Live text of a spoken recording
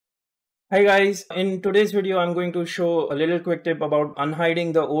Hi guys, in today's video I'm going to show a little quick tip about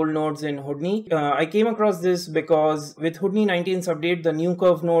unhiding the old nodes in Houdini. I came across this because with Houdini 19's update, the new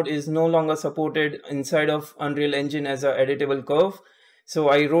curve node is no longer supported inside of Unreal Engine as an editable curve. So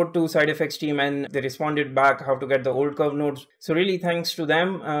I wrote to SideFX team and they responded back how to get the old curve nodes. So really thanks to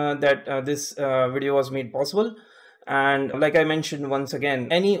them that this video was made possible. And like I mentioned once again,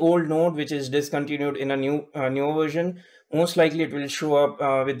 any old node which is discontinued in a newer version, most likely it will show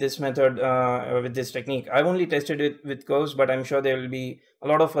up with this method, with this technique. I've only tested it with curves, but I'm sure there will be a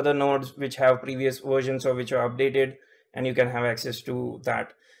lot of other nodes which have previous versions or which are updated, and you can have access to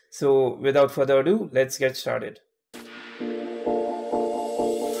that. So without further ado, let's get started.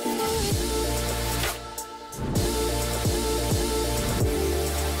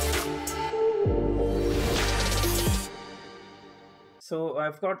 So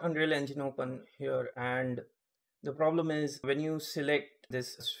I've got Unreal Engine open here, and the problem is when you select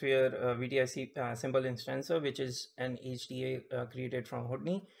this sphere VTIC symbol instancer, which is an HDA created from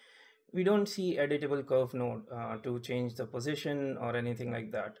Houdini, we don't see editable curve node to change the position or anything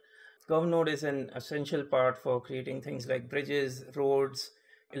like that. Curve node is an essential part for creating things like bridges, roads,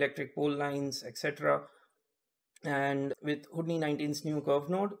 electric pole lines, etc. And with Houdini 19's new curve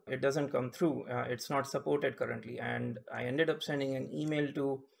node, it doesn't come through. It's not supported currently. And I ended up sending an email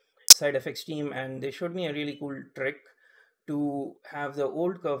to SideFX team, and they showed me a really cool trick to have the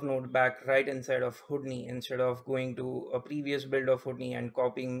old curve node back right inside of Houdini instead of going to a previous build of Houdini and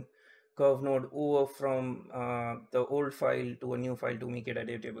copying curve node over from the old file to a new file to make it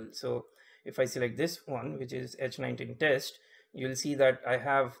editable. So if I select this one, which is H19 test, you'll see that I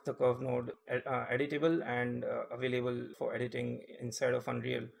have the curve node editable and available for editing inside of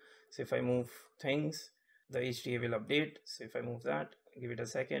Unreal. So if I move things, the HDA will update. So if I move that, give it a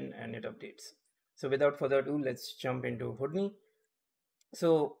second and it updates. So without further ado, let's jump into Houdini.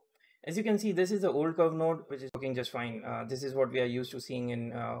 So as you can see, this is the old curve node, which is working just fine. This is what we are used to seeing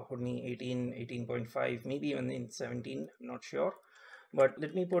in Houdini 18, 18.5, maybe even in 17, I'm not sure. But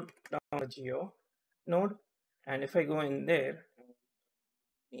let me put down a geo node. And if I go in there,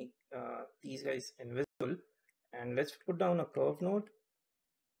 make these guys invisible, and let's put down a curve node.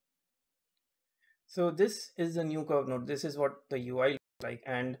 So this is the new curve node. This is what the UI looks like.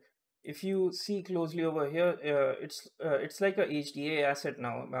 And if you see closely over here, it's like a HDA asset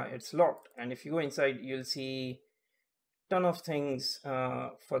now. It's locked. And if you go inside, you'll see a ton of things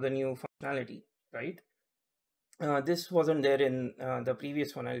for the new functionality, right? This wasn't there in the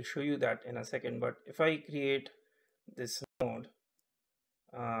previous one. I'll show you that in a second. But if I create this node,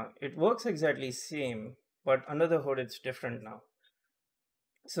 it works exactly same, but under the hood it's different now.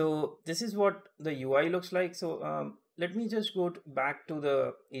 So this is what the UI looks like. So let me just go back to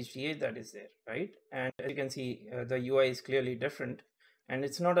the HDA that is there, right? And as you can see, the UI is clearly different, and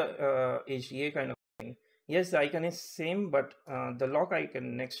it's not a HDA kind of thing. Yes, the icon is same, but the lock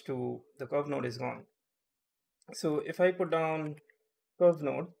icon next to the curve node is gone. So if I put down curve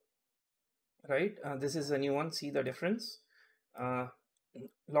node, right, this is a new one. See the difference?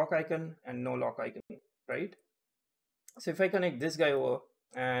 Lock icon and no lock icon, right? So if I connect this guy over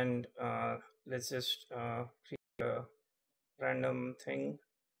and let's just create a random thing,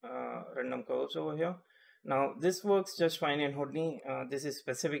 random curves over here. Now this works just fine in Houdini. This is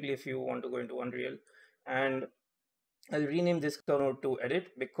specifically if you want to go into Unreal, and I'll rename this curve node to edit,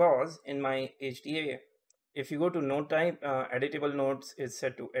 because in my HDA, if you go to node type, editable nodes is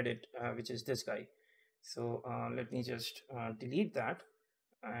set to edit, which is this guy. So let me just delete that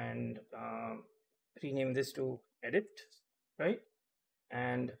and rename this to edit, right?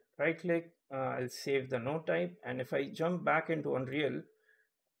 And right click, I'll save the node type. And if I jump back into Unreal,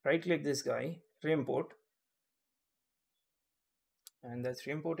 right click this guy, re-import, and that's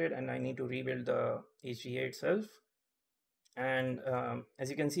re-imported, and I need to rebuild the HDA itself. And as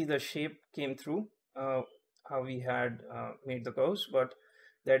you can see, the shape came through how we had made the curves, but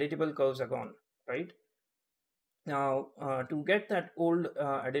the editable curves are gone, right? Now to get that old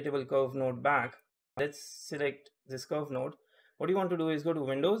editable curve node back, let's select this curve node. What you want to do is go to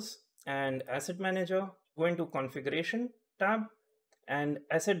Windows and Asset Manager, go into Configuration tab, and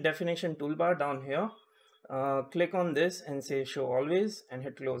Asset Definition toolbar down here. Click on this and say Show Always and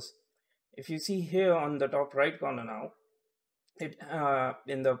hit Close. If you see here on the top right corner now, it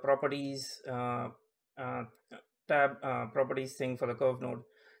in the Properties tab, Properties thing for the curve node,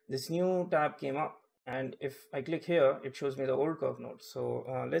 this new tab came up. And if I click here, it shows me the old curve node. So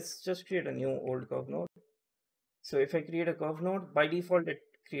let's just create a new old curve node. So if I create a curve node, by default, it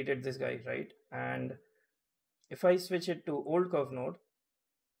created this guy, right? And if I switch it to old curve node,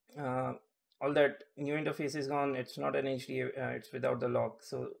 all that new interface is gone. It's not an HDA, it's without the lock.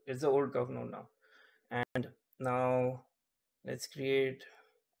 So it's the old curve node now. And now let's create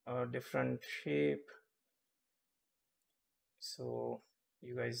a different shape. So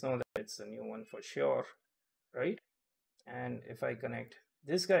you guys know that it's a new one for sure, right? And if I connect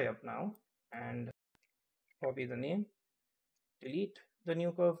this guy up now and copy the name, delete the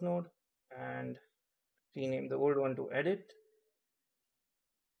new curve node and rename the old one to edit,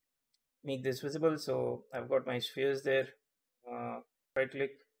 make this visible. So I've got my spheres there. Right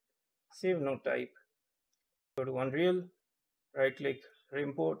click, save node type, go to Unreal, right click,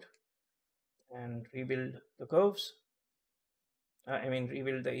 reimport, and rebuild the curves.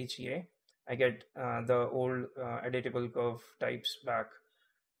 Rebuild the HDA. I get the old editable curve types back.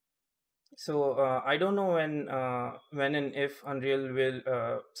 So I don't know when and if Unreal will,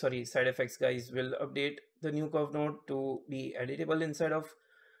 SideFX guys will update the new curve node to be editable inside of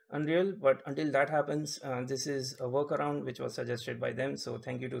Unreal. But until that happens, this is a workaround which was suggested by them. So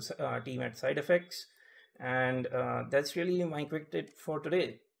thank you to team at SideFX. And that's really my quick tip for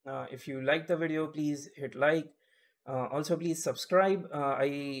today. If you like the video, please hit like. Also, please subscribe.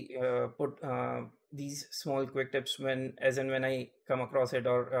 I put these small quick tips when I come across it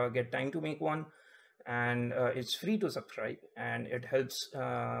or get time to make one, and it's free to subscribe, and it helps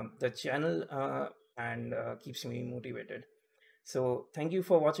the channel and keeps me motivated. So thank you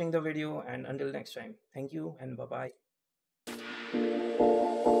for watching the video, and until next time, thank you and bye bye.